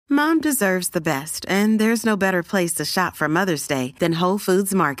Mom deserves the best, and there's no better place to shop for Mother's Day than Whole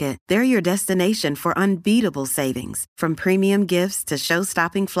Foods Market. They're your destination for unbeatable savings, from premium gifts to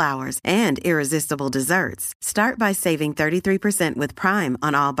show-stopping flowers and irresistible desserts. Start by saving 33% with Prime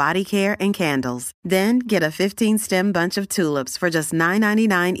on all body care and candles. Then get a 15-stem bunch of tulips for just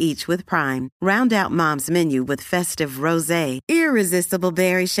 $9.99 each with Prime. Round out Mom's menu with festive rosé, irresistible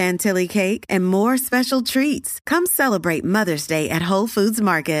berry chantilly cake, and more special treats. Come celebrate Mother's Day at Whole Foods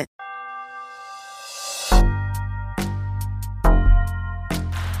Market.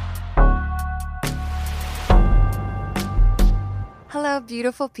 Hello,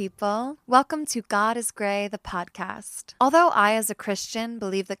 beautiful people. Welcome to God is Gray, the podcast. Although I, as a Christian,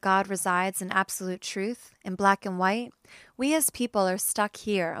 believe that God resides in absolute truth, in black and white, we as people are stuck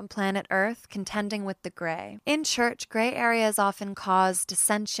here on planet Earth contending with the gray. In church, gray areas often cause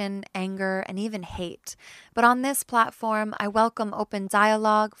dissension, anger, and even hate. But on this platform, I welcome open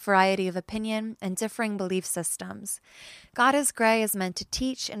dialogue, variety of opinion, and differing belief systems. God is Gray is meant to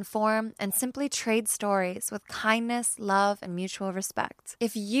teach, inform, and simply trade stories with kindness, love, and mutual respect.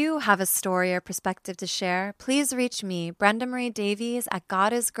 If you have a story or perspective to share, please reach me, Brenda Marie Davies, at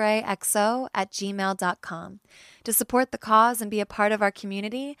godisgrayxo@gmail.com. To support the cause and be a part of our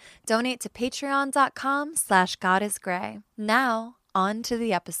community, donate to patreon.com/godisgray. Now, on to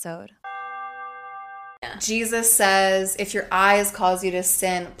the episode. Jesus says, if your eyes cause you to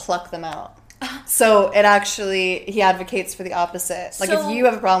sin, pluck them out. So it actually, he advocates for the opposite. Like, if you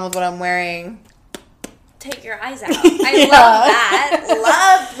have a problem with what I'm wearing, take your eyes out. I love that.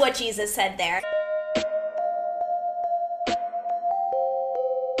 Love what Jesus said there.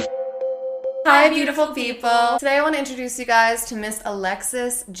 Hi, beautiful people. Today I want to introduce you guys to Miss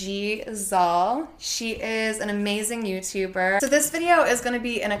Alexis G. Zoll. She is an amazing YouTuber. So this video is going to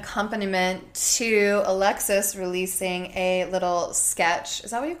be an accompaniment to Alexis releasing a little sketch. Is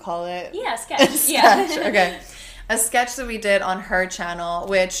that what you call it? Yeah, sketch. Sketch, okay. A sketch that we did on her channel,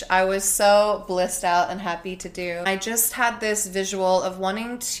 which I was so blissed out and happy to do. I just had this visual of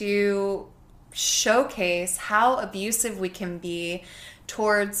wanting to showcase how abusive we can be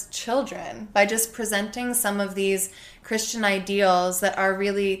towards children by just presenting some of these Christian ideals that are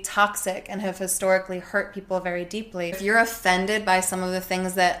really toxic and have historically hurt people very deeply. If you're offended by some of the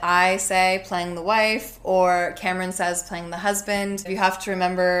things that I say playing the wife or Cameron says playing the husband, you have to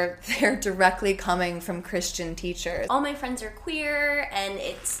remember they're directly coming from Christian teachers. All my friends are queer, and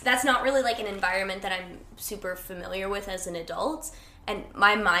that's not really like an environment that I'm super familiar with as an adult, and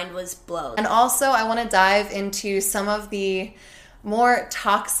my mind was blown. And also I want to dive into some of the more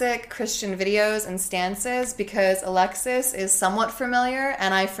toxic Christian videos and stances because Alexis is somewhat familiar,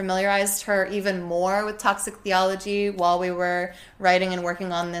 and I familiarized her even more with toxic theology while we were writing and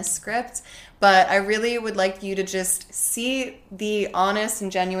working on this script. But I really would like you to just see the honest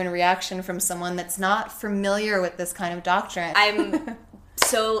and genuine reaction from someone that's not familiar with this kind of doctrine. I'm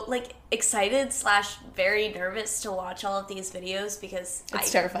so excited / very nervous to watch all of these videos because it's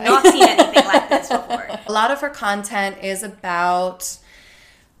terrifying. I've not seen anything like this before. A lot of her content is about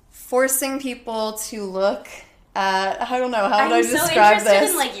forcing people to look at, I don't know, how would I describe this? I'm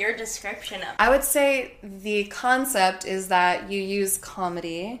so interested in your description of it. I would say the concept is that you use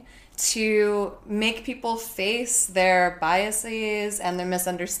comedy to make people face their biases and their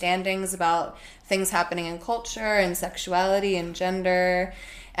misunderstandings about things happening in culture and sexuality and gender.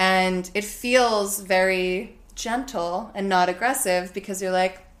 And it feels very gentle and not aggressive because you're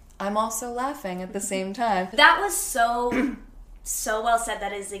like, I'm also laughing at the same time. That was so well said.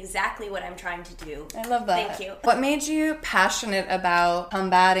 That is exactly what I'm trying to do. I love that. Thank you. What made you passionate about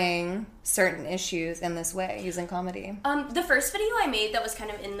combating certain issues in this way, using comedy? The first video I made that was kind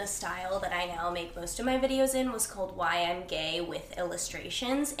of in the style that I now make most of my videos in was called Why I'm Gay with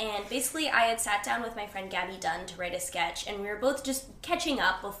illustrations. And basically I had sat down with my friend Gabby Dunn to write a sketch, and we were both just catching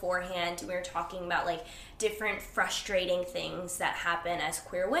up beforehand. We were talking about different frustrating things that happen as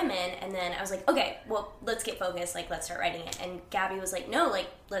queer women, and then I was like, okay, well, let's get focused, let's start writing it. And Gabby was like, no,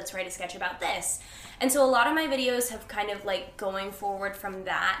 let's write a sketch about this. And so a lot of my videos have kind of going forward from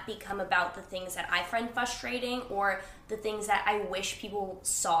that become about the things that I find frustrating or the things that I wish people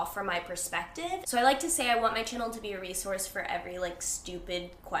saw from my perspective. So I like to say I want my channel to be a resource for every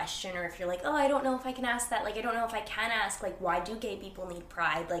stupid question, or if you're oh, I don't know if I can ask that, I don't know if I can ask, why do gay people need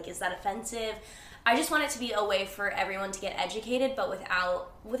pride? Is that offensive? I just want it to be a way for everyone to get educated, but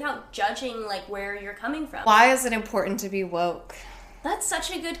without judging where you're coming from. Why is it important to be woke? That's such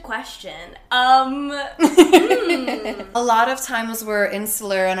a good question. A lot of times we're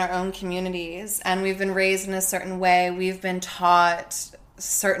insular in our own communities, and we've been raised in a certain way. We've been taught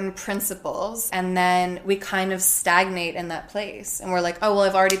certain principles, and then we kind of stagnate in that place. And we're like, oh, well,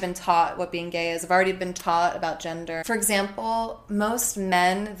 I've already been taught what being gay is. I've already been taught about gender. For example, most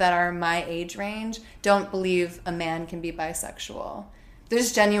men that are my age range don't believe a man can be bisexual. They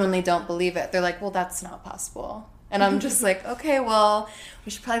just genuinely don't believe it. They're like, well, that's not possible. And I'm just like, okay, well,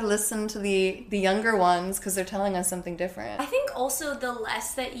 we should probably listen to the younger ones because they're telling us something different. I think also the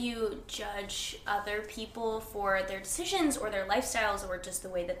less that you judge other people for their decisions or their lifestyles or just the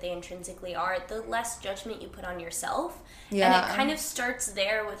way that they intrinsically are, the less judgment you put on yourself. Yeah. And it kind of starts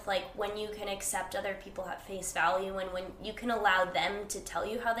there with, like, when you can accept other people at face value and when you can allow them to tell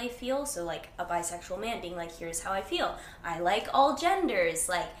you how they feel. So, like, a bisexual man being like, here's how I feel. I like all genders.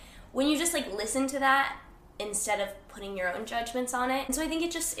 Like, when you just, like, listen to that instead of putting your own judgments on it. And so I think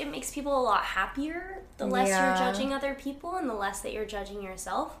it makes people a lot happier the less you're judging other people and the less that you're judging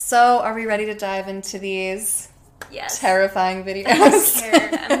yourself. So are we ready to dive into these terrifying videos?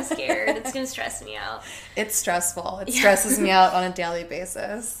 I'm scared. It's going to stress me out. It's stressful. It stresses me out on a daily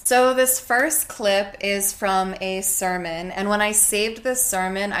basis. So this first clip is from a sermon. And when I saved this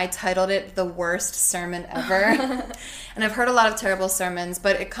sermon, I titled it The Worst Sermon Ever. And I've heard a lot of terrible sermons,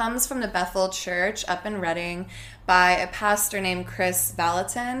 but it comes from the Bethel Church up in Redding by a pastor named Chris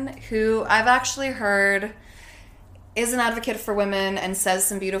Vallotton, who I've actually heard is an advocate for women and says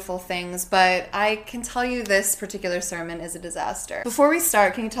some beautiful things, but I can tell you this particular sermon is a disaster. Before we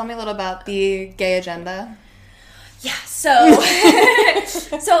start, can you tell me a little about the gay agenda? Yeah, so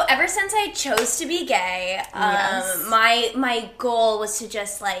ever since I chose to be gay, my goal was to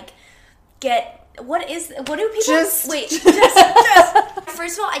just, like, what do people just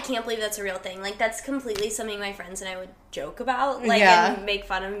first of all, I can't believe that's a real thing. Like, that's completely something my friends and I would joke about, like, and make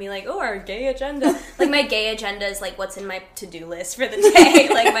fun of me, like, oh, our gay agenda. Like, my gay agenda is, like, what's in my to-do list for the day,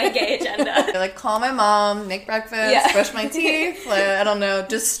 like, my gay agenda. Like, call my mom, make breakfast, brush my teeth, like, I don't know,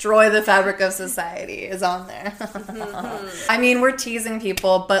 destroy the fabric of society is on there. I mean, we're teasing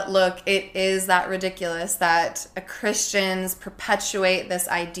people, but look, it is that ridiculous that Christians perpetuate this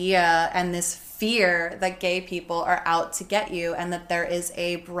idea and this fear that gay people are out to get you and that there is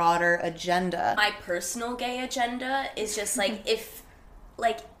a broader agenda. My personal gay agenda is just, like,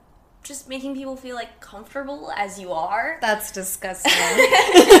 just making people feel, like, comfortable as you are. That's disgusting.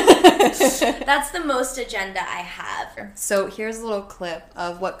 That's the most agenda I have. So here's a little clip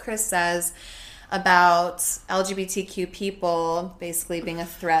of what Chris says about LGBTQ people basically being a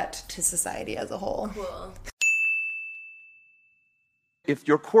threat to society as a whole. Cool. If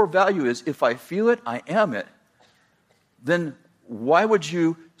your core value is, if I feel it, I am it, then why would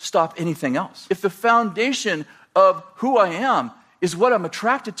you stop anything else? If the foundation of who I am is what I'm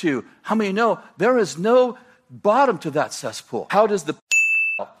attracted to, how many know there is no bottom to that cesspool? How does the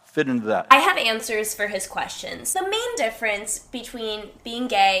fit into that? I have answers for his questions. The main difference between being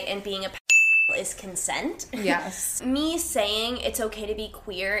gay and being a is consent. Yes. Me saying it's okay to be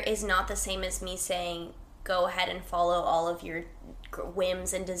queer is not the same as me saying go ahead and follow all of your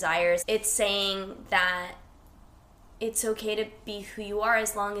whims and desires. It's saying that it's okay to be who you are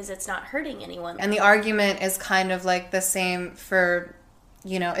as long as it's not hurting anyone. And the argument is kind of like the same for,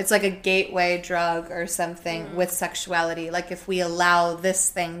 you know, it's like a gateway drug or something with sexuality. Like, if we allow this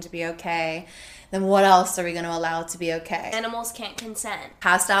thing to be okay, then what else are we going to allow to be okay? Animals can't consent.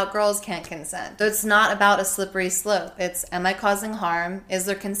 Passed out girls can't consent. So it's not about a slippery slope. It's, am I causing harm? Is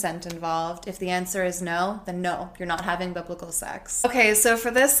there consent involved? If the answer is no, then no, you're not having biblical sex. Okay, so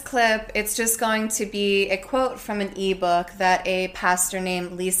for this clip, it's just going to be a quote from an ebook that a pastor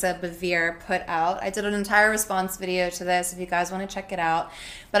named Lisa Bevere put out. I did an entire response video to this if you guys want to check it out.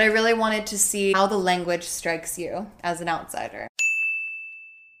 But I really wanted to see how the language strikes you as an outsider.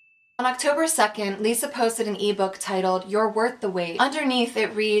 On October 2nd, Lisa posted an ebook titled, You're Worth the Wait. Underneath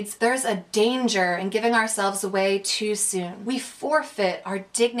it reads, there's a danger in giving ourselves away too soon. We forfeit our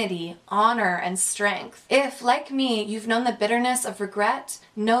dignity, honor, and strength. If, like me, you've known the bitterness of regret,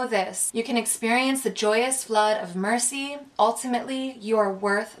 know this. You can experience the joyous flood of mercy. Ultimately, you are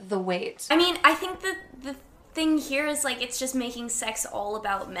worth the wait. I mean, I think that the thing here is, like, it's just making sex all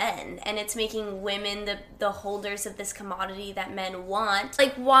about men, and it's making women the holders of this commodity that men want.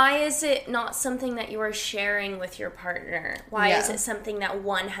 Like, why is it not something that you are sharing with your partner? Why is it something that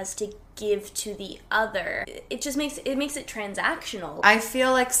one has to give to the other? It just makes it transactional. I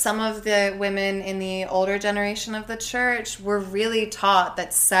feel like some of the women in the older generation of the church were really taught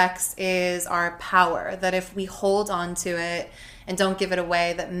that sex is our power, that if we hold on to it and don't give it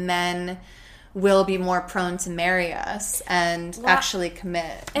away, that men will be more prone to marry us and actually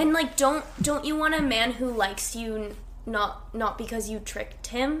commit. And, like, don't you want a man who likes you not because you tricked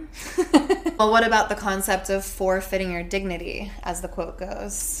him? Well, what about the concept of forfeiting your dignity, as the quote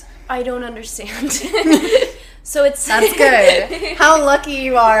goes? I don't understand. So it's... That's good. How lucky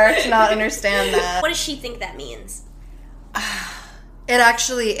you are to not understand that. What does she think that means?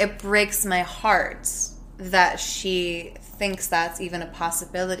 It breaks my heart that she thinks that's even a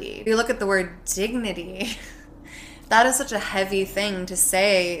possibility. If you look at the word dignity, that is such a heavy thing to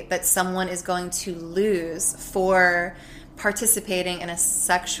say that someone is going to lose for participating in a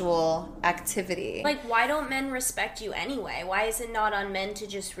sexual activity. Like, why don't men respect you anyway? Why is it not on men to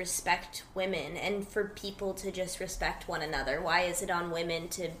just respect women and for people to just respect one another? Why is it on women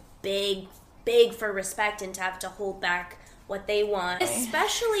to beg for respect and to have to hold back what they want?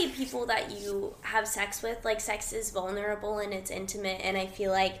 Especially people that you have sex with. Like, sex is vulnerable and it's intimate, and I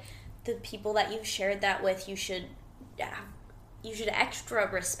feel like the people that you've shared that with, you should extra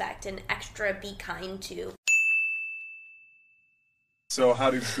respect and extra be kind to. So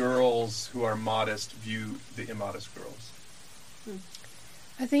how do girls who are modest view the immodest girls?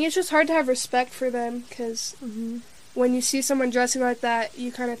 I think it's just hard to have respect for them, because when you see someone dressing like that,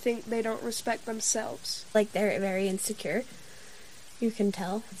 you kind of think they don't respect themselves. Like, they're very insecure. You can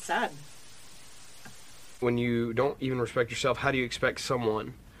tell. It's sad. When you don't even respect yourself, how do you expect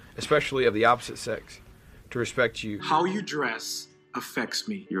someone, especially of the opposite sex, to respect you? How you dress affects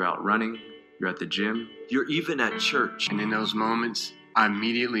me. You're out running, you're at the gym, you're even at church. And in those moments, I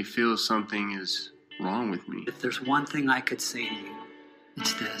immediately feel something is wrong with me. If there's one thing I could say to you,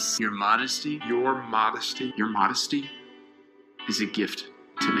 it's this. Your modesty is a gift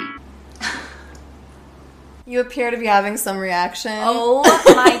to me. You appear to be having some reaction. Oh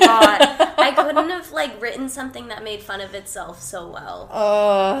my god. I couldn't have, written something that made fun of itself so well.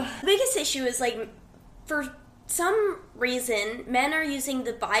 The biggest issue is, for some reason, men are using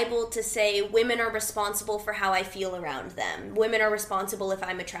the Bible to say women are responsible for how I feel around them. Women are responsible if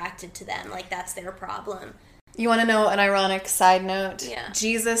I'm attracted to them. That's their problem. You want to know an ironic side note? Yeah.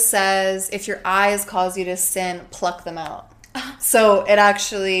 Jesus says, if your eyes cause you to sin, pluck them out. So it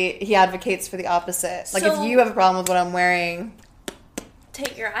actually, he advocates for the opposite. If you have a problem with what I'm wearing,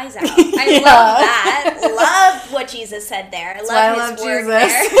 take your eyes out. I love that. Love what Jesus said there. I love his word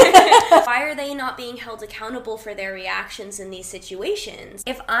there. Why are they not being held accountable for their reactions in these situations?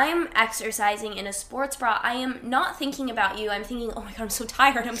 If I'm exercising in a sports bra, I am not thinking about you. I'm thinking, oh my god, I'm so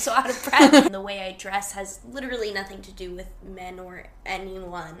tired. I'm so out of breath. The way I dress has literally nothing to do with men or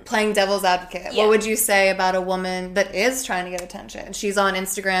anyone. Playing devil's advocate. Yeah. What would you say about a woman that is trying to get attention? She's on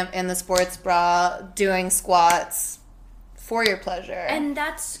Instagram in the sports bra doing squats for your pleasure. And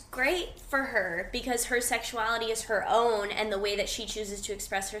that's great for her, because her sexuality is her own, and the way that she chooses to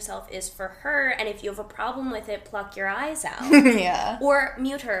express herself is for her, and if you have a problem with it, pluck your eyes out. Yeah. Or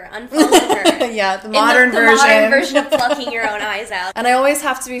mute her, unfollow her. Yeah, the modern version. The modern version of plucking your own eyes out. And I always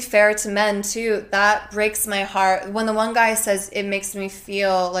have to be fair to men, too. That breaks my heart. When the one guy says it makes me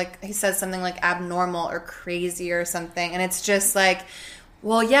feel like, he says something like abnormal or crazy or something, and it's just like,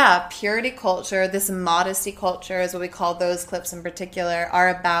 well, yeah, purity culture, this modesty culture is what we call those clips in particular, are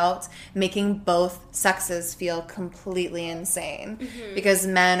about making both sexes feel completely insane. Mm-hmm. Because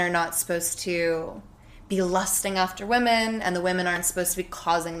men are not supposed to be lusting after women, and the women aren't supposed to be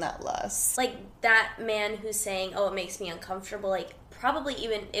causing that lust. That man who's saying, oh, it makes me uncomfortable, probably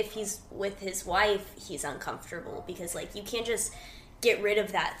even if he's with his wife, he's uncomfortable, because, you can't just get rid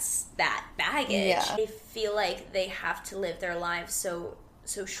of that baggage. Yeah. They feel like they have to live their lives so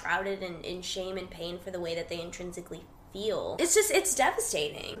shrouded in shame and pain for the way that they intrinsically feel. It's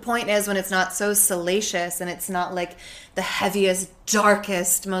devastating. The point is, when it's not so salacious and it's not the heaviest,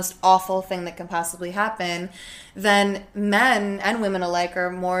 darkest, most awful thing that can possibly happen, then men and women alike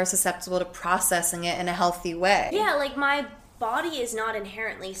are more susceptible to processing it in a healthy way. Yeah, my body is not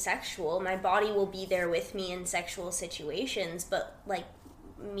inherently sexual. My body will be there with me in sexual situations, but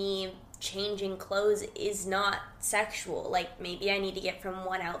me changing clothes is not sexual. Maybe I need to get from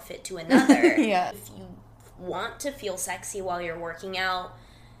one outfit to another. Yeah. If you want to feel sexy while you're working out,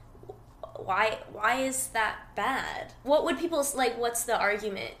 why is that bad? What would people what's the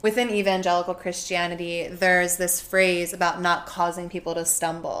argument? Within evangelical Christianity, there's this phrase about not causing people to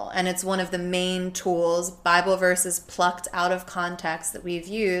stumble, and it's one of the main tools, Bible verses plucked out of context, that we've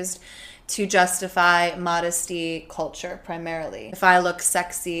used to justify modesty culture primarily. If I look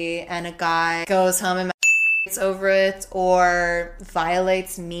sexy and a guy goes home and over it or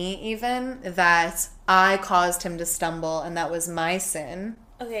violates me even, that I caused him to stumble and that was my sin.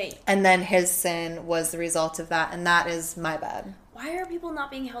 Okay. And then his sin was the result of that, and that is my bad. Why are people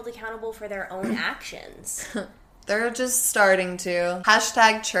not being held accountable for their own actions? They're just starting to.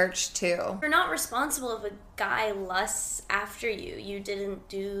 Hashtag church too. You're not responsible if a guy lusts after you. You didn't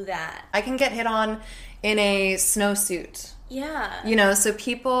do that. I can get hit on in a snowsuit. Yeah. You know, so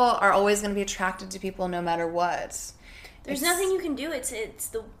people are always going to be attracted to people no matter what. There's nothing you can do. It's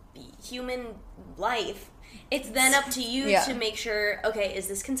the human life. It's then up to you to make sure, okay, is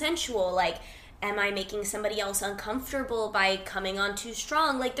this consensual? Like, am I making somebody else uncomfortable by coming on too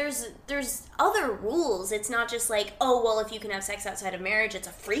strong? Like, there's other rules. It's not just like, oh, well, if you can have sex outside of marriage, it's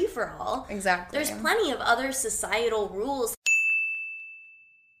a free-for-all. Exactly. There's plenty of other societal rules.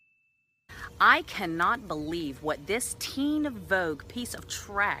 I cannot believe what this Teen Vogue piece of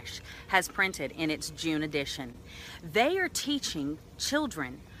trash has printed in its June edition. They are teaching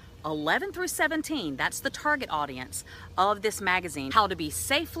children 11 through 17, that's the target audience of this magazine, how to be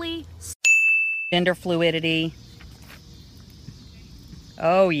safely gender fluidity.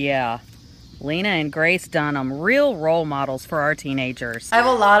 Oh yeah, Lena and Grace Dunham, real role models for our teenagers. I have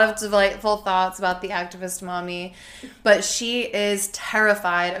a lot of delightful thoughts about the activist mommy, but she is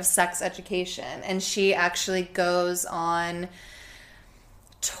terrified of sex education, and she actually goes on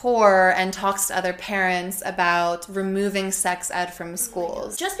tour and talks to other parents about removing sex ed from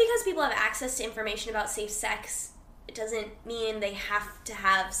schools. Just because people have access to information about safe sex, it doesn't mean they have to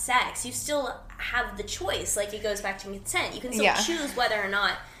have sex. You still have the choice. Like, it goes back to consent. You can still choose whether or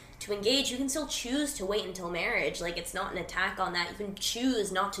not to engage. You can still choose to wait until marriage. Like, it's not an attack on that. You can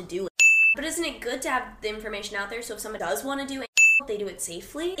choose not to do it. But isn't it good to have the information out there so if someone does want to do it, they do it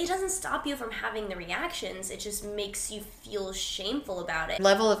safely? It doesn't stop you from having the reactions. It just makes you feel shameful about it.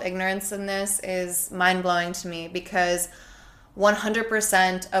 Level of ignorance in this is mind-blowing to me because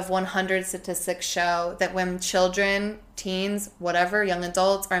 100% of 100 statistics show that when children, teens, whatever, young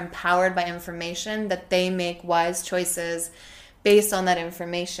adults are empowered by information, that they make wise choices based on that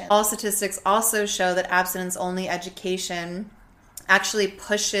information. All statistics also show that abstinence-only education actually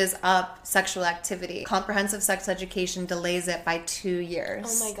pushes up sexual activity. Comprehensive sex education delays it by 2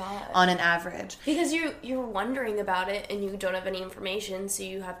 years. Oh my God. On an average. Because you're wondering about it and you don't have any information, so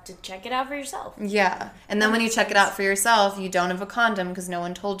you have to check it out for yourself. Yeah. And then when you check it out for yourself, you don't have a condom because no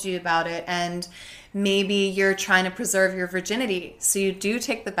one told you about it. And maybe you're trying to preserve your virginity, so you do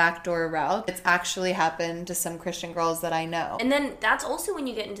take the backdoor route. It's actually happened to some Christian girls that I know. And then that's also when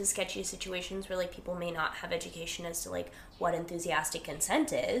you get into sketchy situations where, like, people may not have education as to, like, what enthusiastic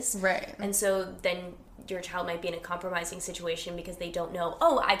consent is. Right. And so then your child might be in a compromising situation because they don't know,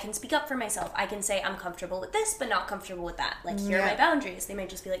 oh, I can speak up for myself. I can say I'm comfortable with this, but not comfortable with that. Like, here are my boundaries. They might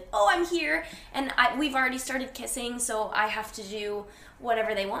just be like, oh, I'm here, and we've already started kissing, so I have to do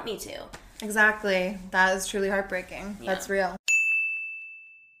whatever they want me to. Exactly. That is truly heartbreaking. Yeah. That's real.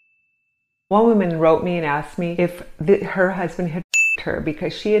 One woman wrote me and asked me if her husband had her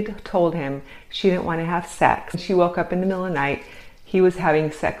because she had told him she didn't want to have sex. She woke up in the middle of the night. He was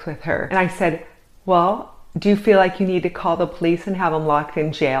having sex with her. And I said, well, do you feel like you need to call the police and have him locked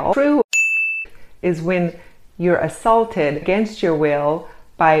in jail? True is when you're assaulted against your will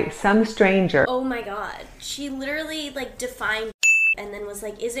by some stranger. Oh my God. She literally, like, defined and then was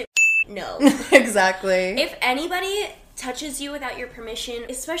like, is it? No. Exactly. If anybody touches you without your permission,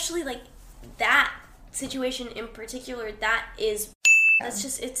 especially like that situation in particular, that's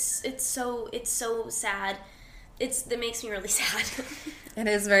just it's so sad. That makes me really sad. It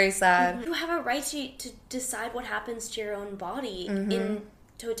is very sad. You have a right to decide what happens to your own body in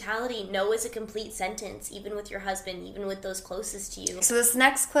totality. No is a complete sentence, even with your husband, even with those closest to you. So this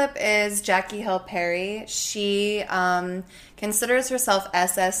next clip is Jackie Hill Perry. She considers herself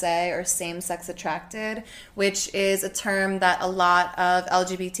SSA, or same-sex attracted, which is a term that a lot of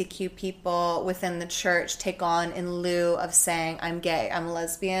LGBTQ people within the church take on in lieu of saying, I'm gay, I'm a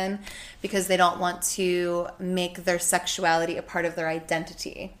lesbian, because they don't want to make their sexuality a part of their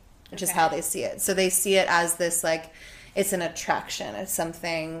identity, which is how they see it. So they see it as this, like, it's an attraction. It's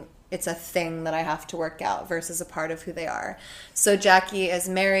something, it's a thing that I have to work out versus a part of who they are. So Jackie is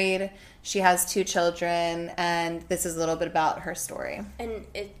married. She has 2 children, and this is a little bit about her story. And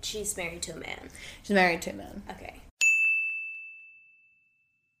she's married to a man. She's married to a man. Okay.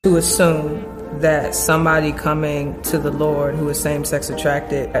 To assume that somebody coming to the Lord who is same-sex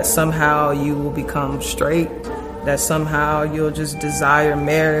attracted, that somehow you will become straight, that somehow you'll just desire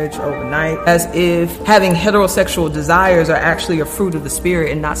marriage overnight, as if having heterosexual desires are actually a fruit of the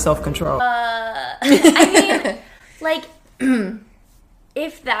spirit and not self-control. I mean, like,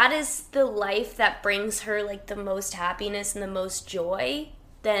 if that is the life that brings her, like, the most happiness and the most joy,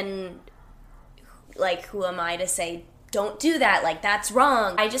 then, like, who am I to say, don't do that, like, that's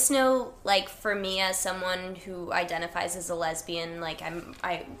wrong. I just know, like, for me as someone who identifies as a lesbian, like,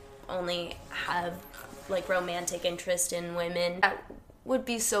 I only have like romantic interest in women. That would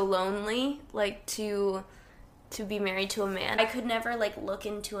be so lonely, like to be married to a man. I could never like look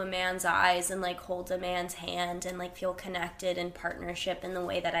into a man's eyes and like hold a man's hand and like feel connected in partnership in the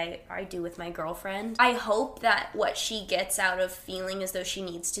way that I do with my girlfriend. I hope that what she gets out of feeling as though she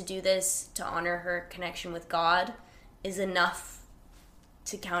needs to do this to honor her connection with God is enough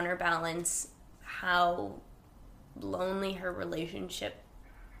to counterbalance how lonely her relationship,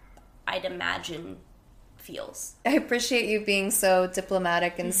 I'd imagine, feels. I appreciate you being so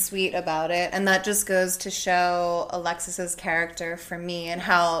diplomatic and sweet about it, and that just goes to show Alexis's character for me and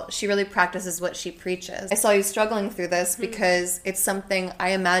how she really practices what she preaches. I saw you struggling through this because it's something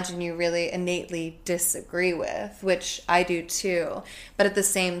I imagine you really innately disagree with, which I do too, but at the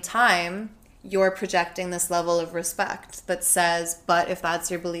same time you're projecting this level of respect that says, but if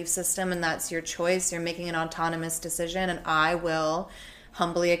that's your belief system and that's your choice, you're making an autonomous decision, and I will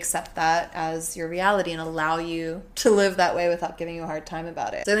humbly accept that as your reality and allow you to live that way without giving you a hard time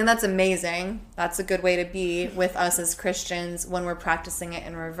about it. So I think that's amazing. That's a good way to be with us as Christians when we're practicing it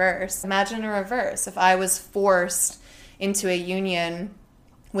in reverse. Imagine a reverse. If I was forced into a union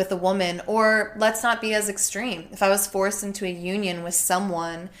with a woman, or let's not be as extreme. If I was forced into a union with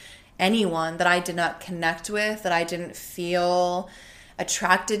someone, anyone that I did not connect with, that I didn't feel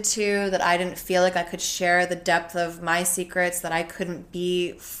attracted to, that I didn't feel like I could share the depth of my secrets, that I couldn't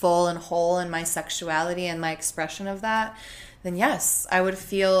be full and whole in my sexuality and my expression of that, then yes, I would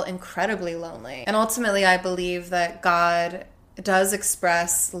feel incredibly lonely. And ultimately, I believe that God does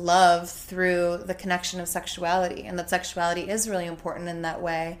express love through the connection of sexuality, and that sexuality is really important in that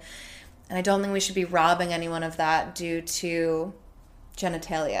way. And I don't think we should be robbing anyone of that due to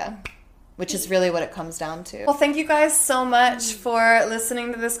genitalia, which is really what it comes down to. Well, thank you guys so much for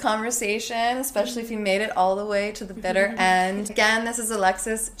listening to this conversation, especially if you made it all the way to the bitter end. Again, this is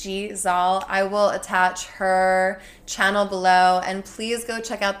Alexis G. Zal. I will attach her channel below, and please go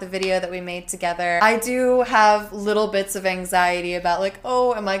check out the video that we made together. I do have little bits of anxiety about like,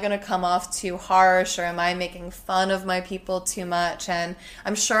 oh, am I going to come off too harsh, or am I making fun of my people too much? And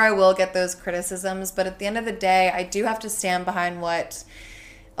I'm sure I will get those criticisms, but at the end of the day, I do have to stand behind what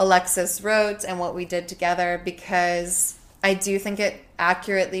Alexis wrote and what we did together, because I do think it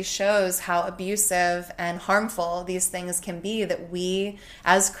accurately shows how abusive and harmful these things can be that we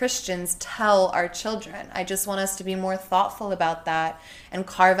as Christians tell our children. I just want us to be more thoughtful about that and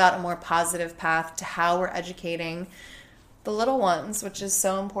carve out a more positive path to how we're educating the little ones, which is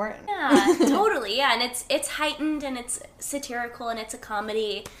so important. Yeah, totally. Yeah, and it's heightened and it's satirical and it's a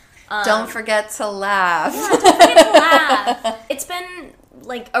comedy. Don't forget to laugh. Yeah, don't forget to laugh. It's been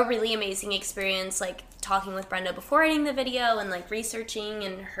like a really amazing experience, like talking with Brenda before writing the video and like researching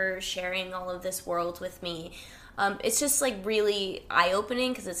and her sharing all of this world with me. It's just like really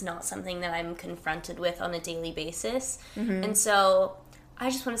eye-opening because it's not something that I'm confronted with on a daily basis. Mm-hmm. And so I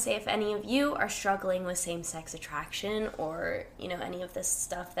just want to say, if any of you are struggling with same-sex attraction or, you know, any of this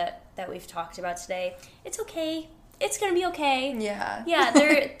stuff that we've talked about today, it's okay. It's going to be okay. Yeah.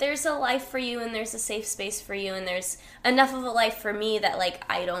 Yeah, there's a life for you, and there's a safe space for you, and there's enough of a life for me that like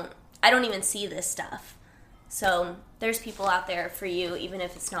I don't even see this stuff. So there's people out there for you, even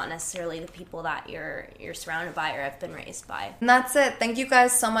if it's not necessarily the people that you're surrounded by or have been raised by. And that's it. Thank you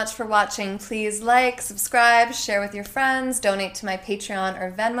guys so much for watching. Please like, subscribe, share with your friends, donate to my Patreon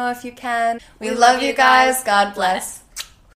or Venmo if you can. We love you guys. God bless.